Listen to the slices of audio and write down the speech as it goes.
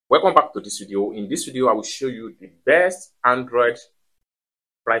Welcome back to this video. In this video, I will show you the best Android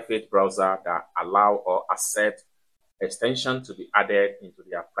private browser that allow or accept extension to be added into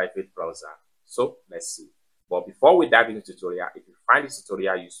their private browser. So let's see. But before we dive into the tutorial, if you find this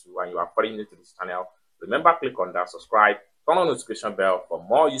tutorial useful and you are foreign new to this channel, remember click on that subscribe, turn on notification bell for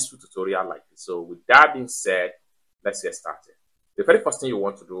more useful tutorial like this. So with that being said, let's get started. The very first thing you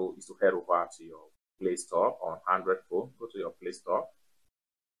want to do is to head over to your Play Store on Android phone. Go to your Play Store.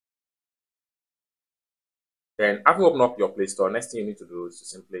 Then after you open up your Play Store, next thing you need to do is to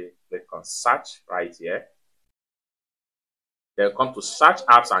simply click on search right here. Then come to search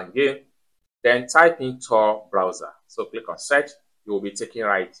apps and game. Then type in Tor browser. So click on search. You will be taken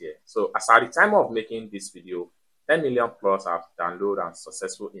right here. So as at the time of making this video, 10 million plus have downloaded and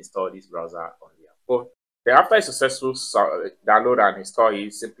successfully installed this browser on their phone. Then after a successful download and install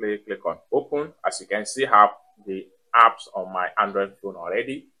it, simply click on open. As you can see, I have the apps on my Android phone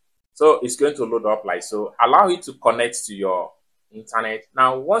already. So it's going to load up like so. Allow it to connect to your internet.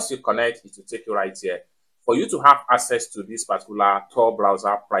 Now, once you connect, it will take you right here. For you to have access to this particular Tor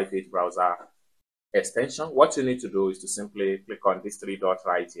browser, private browser extension, what you need to do is to simply click on these three dots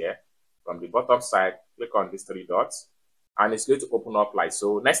right here. From the bottom side, click on these three dots, and it's going to open up like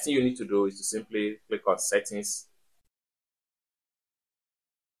so. Next thing you need to do is to simply click on settings.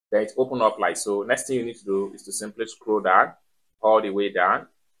 Then it open up like so. Next thing you need to do is to simply scroll down all the way down.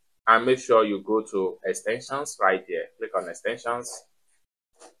 And make sure you go to extensions right here. Click on extensions.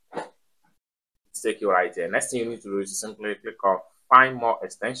 It's take you right here. Next thing you need to do is simply click on find more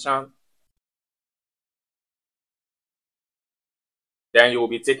extension. Then you will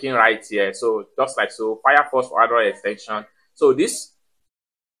be taken right here. So just like so, Firefox for Android extension. So this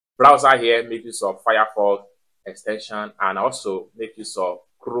browser here make use of Firefox extension and also make use of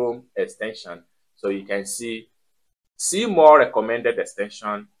Chrome extension. So you can see more recommended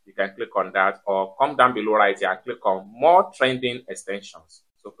extension. You can click on that or come down below right here and click on more trending extensions.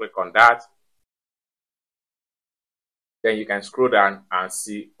 So click on that. Then you can scroll down and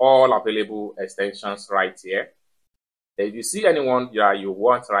see all available extensions right here. Then if you see anyone that you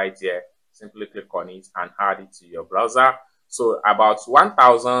want right here, simply click on it and add it to your browser. So about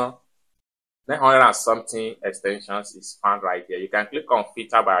 1,900 and something extensions is found right here. You can click on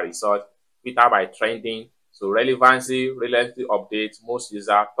filter by result, filter by trending. So relevancy, relative updates, most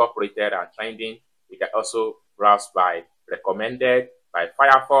user, top rated and trending. You can also browse by recommended, by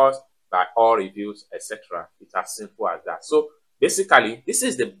Firefox, by all reviews, etc. It's as simple as that. So basically, this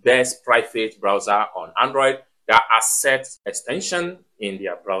is the best private browser on Android that accepts extension in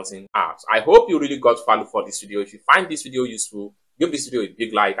their browsing apps. I hope you really got value for this video. If you find this video useful, give this video a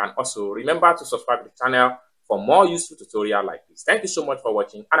big like and also remember to subscribe to the channel for more useful tutorial like this. Thank you so much for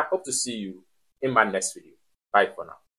watching and I hope to see you in my next video. Bye for now.